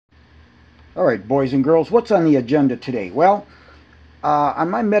All right, boys and girls, what's on the agenda today? Well, on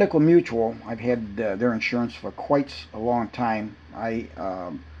my medical mutual, I've had their insurance for quite a long time. I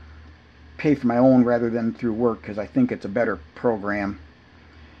pay for my own rather than through work because I think it's a better program,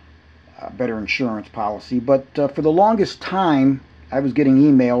 a better insurance policy. But for the longest time, I was getting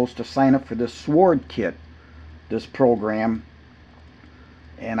emails to sign up for this Sword Kit, this program,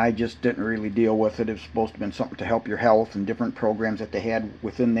 and I just didn't really deal with it. It was supposed to have been something to help your health and different programs that they had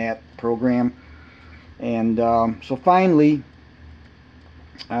within that program. And so finally,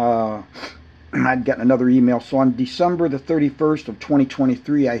 I'd gotten another email. So on December the 31st of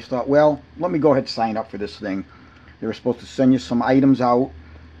 2023, I thought, well, let me go ahead and sign up for this thing. They were supposed to send you some items out,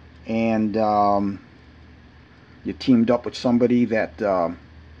 and you teamed up with somebody that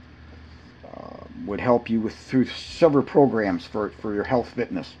would help you through several programs for your health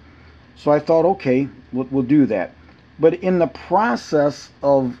fitness. So I thought, okay, we'll do that. But in the process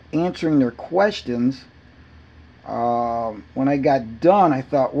of answering their questions, when I got done, I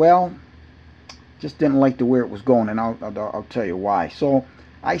thought, well, just didn't like the way it was going, and I'll tell you why. So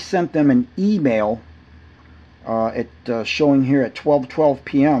I sent them an email showing here at 12:12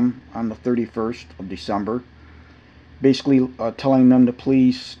 p.m. on the 31st of December, basically telling them to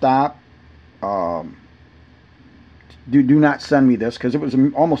please stop. Do not send me this, because it was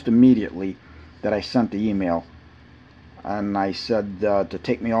almost immediately that I sent the email. And I said to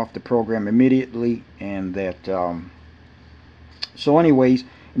take me off the program immediately, and that so anyways,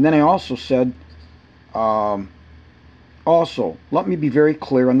 and then I also said also, let me be very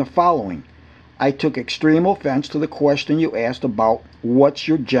clear on the following. I took extreme offense to the question you asked about what's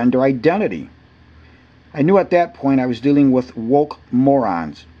your gender identity. I knew at that point I was dealing with woke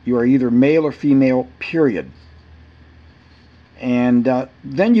morons. You are either male or female, period. And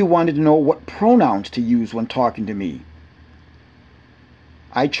then you wanted to know what pronouns to use when talking to me.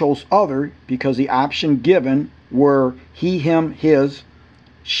 I chose other because the option given were he, him, his,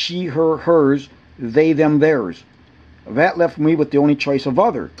 she, her, hers, they, them, theirs. That left me with the only choice of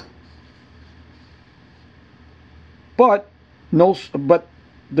other. But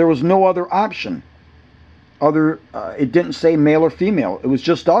there was no other option. It didn't say male or female. It was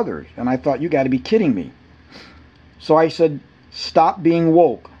just other. And I thought, you got to be kidding me. So I said, stop being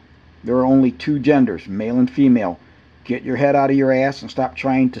woke. There are only two genders, male and female. Get your head out of your ass and stop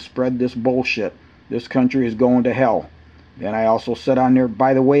trying to spread this bullshit. This country is going to hell. Then I also said on there,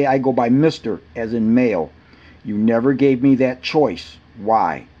 by the way, I go by Mr. as in male. You never gave me that choice.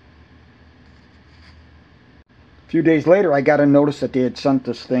 Why? A few days later, I got a notice that they had sent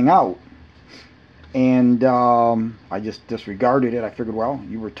this thing out. And I just disregarded it. I figured, well,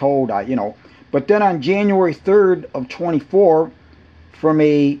 you were told, But then on January 3rd of 24, from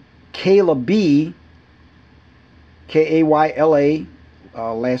a Kayla B, Kayla,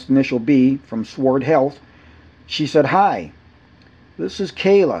 last initial B, from Sword Health, she said, hi, this is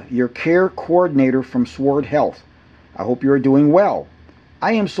Kayla, your care coordinator from Sword Health. I hope you are doing well.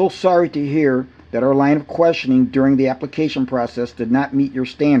 I am so sorry to hear that our line of questioning during the application process did not meet your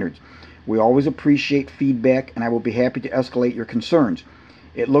standards. We always appreciate feedback, and I will be happy to escalate your concerns.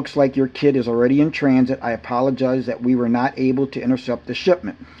 It looks like your kit is already in transit. I apologize that we were not able to intercept the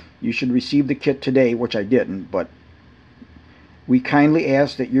shipment. You should receive the kit today, which I didn't, but we kindly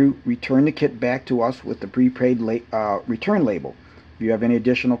ask that you return the kit back to us with the prepaid return label. If you have any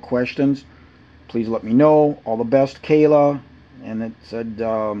additional questions, please let me know. All the best, Kayla. And it said,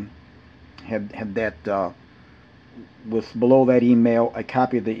 had that, with below that email, a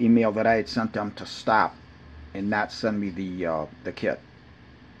copy of the email that I had sent them to stop and not send me the kit.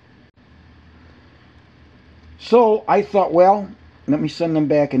 So I thought, well, let me send them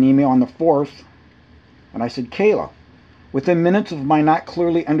back an email on the 4th. And I said, Kayla, within minutes of my not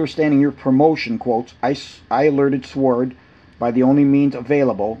clearly understanding your promotion, quotes, I alerted Sword by the only means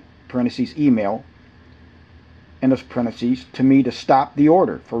available, parentheses, email, end of parentheses, to me to stop the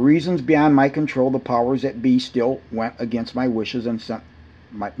order. For reasons beyond my control, the powers that be still went against my wishes and sent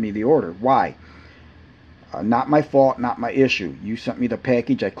me the order. Why? Not my fault, not my issue. You sent me the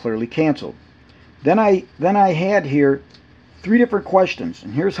package, I clearly canceled. Then I had here 3 different questions,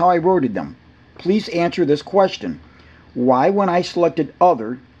 and here's how I worded them. Please answer this question. Why, when I selected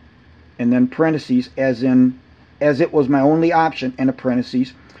other, and then parentheses, as it was my only option, and a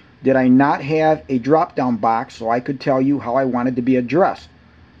parentheses, did I not have a drop-down box so I could tell you how I wanted to be addressed?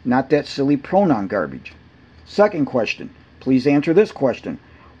 Not that silly pronoun garbage. Second question. Please answer this question.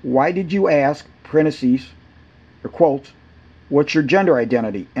 Why did you ask, parentheses, or quotes, what's your gender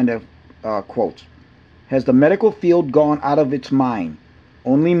identity? End of quotes. Has the medical field gone out of its mind?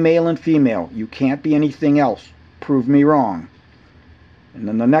 Only male and female. You can't be anything else. Prove me wrong. And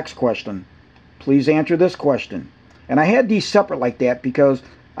then the next question. Please answer this question. And I had these separate like that because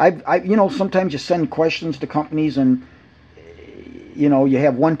you know, sometimes you send questions to companies and, you know, you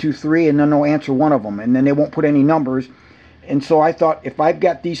have 1, 2, 3, and then they'll answer one of them, and then they won't put any numbers. And so I thought, if I've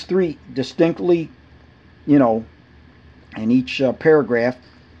got these 3 distinctly, you know, in each paragraph,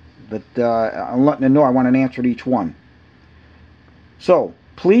 that I'm letting them know I want an answer to each one. So,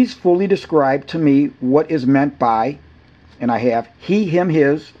 please fully describe to me what is meant by, and I have he, him,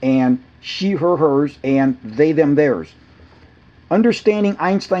 his, and she, her, hers, and they, them, theirs. Understanding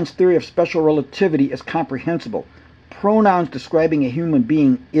Einstein's theory of special relativity is comprehensible. Pronouns describing a human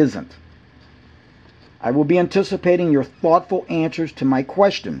being isn't. I will be anticipating your thoughtful answers to my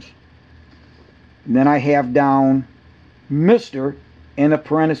questions. And then I have down Mr. in the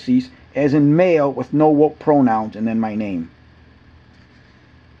parentheses, as in male with no woke pronouns, and then my name.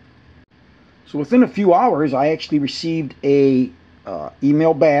 So within a few hours, I actually received a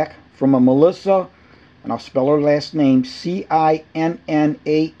email back from a Melissa, and I'll spell her last name, Cinnante,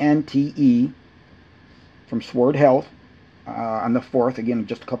 from Sword Health, on the 4th, again,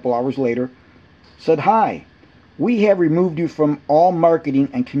 just a couple hours later. Said, "Hi, we have removed you from all marketing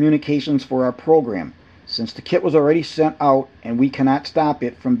and communications for our program. Since the kit was already sent out and we cannot stop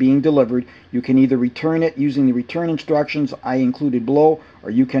it from being delivered, you can either return it using the return instructions I included below, or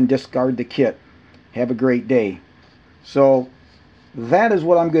you can discard the kit. Have a great day." So that is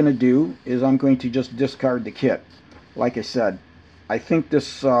what I'm going to do, is I'm going to just discard the kit. Like I said, I think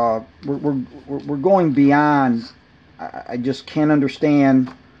this we're going beyond. I just can't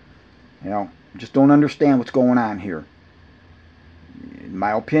understand, you know, just don't understand what's going on here. In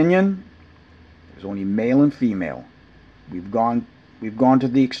my opinion, there's only male and female. We've gone to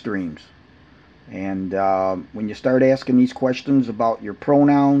the extremes. And when you start asking these questions about your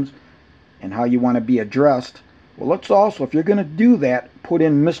pronouns and how you want to be addressed, well, let's also, if you're going to do that, put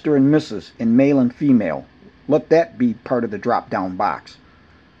in Mr. and Mrs. in male and female. Let that be part of the drop-down box.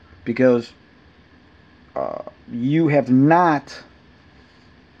 Because you have not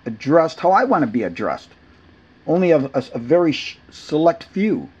addressed how I want to be addressed. Only a very select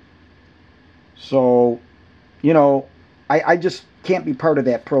few. So, you know, I just can't be part of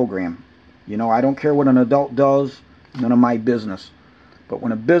that program. You know, I don't care what an adult does, none of my business. But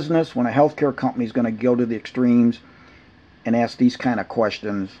when a healthcare company is going to go to the extremes and ask these kind of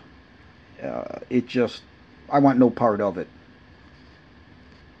questions, I want no part of it.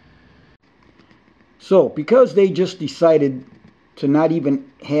 So, because they just decided to not even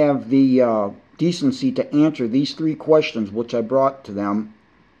have the decency to answer these 3 questions which I brought to them,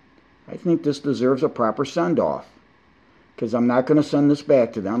 I think this deserves a proper send-off. Because I'm not going to send this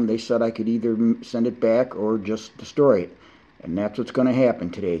back to them. They said I could either send it back or just destroy it. And that's what's going to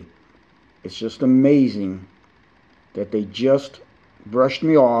happen today. It's just amazing that they just brushed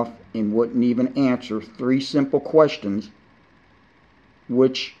me off and wouldn't even answer 3 simple questions,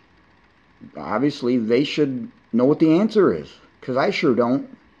 which obviously they should know what the answer is, because I sure don't.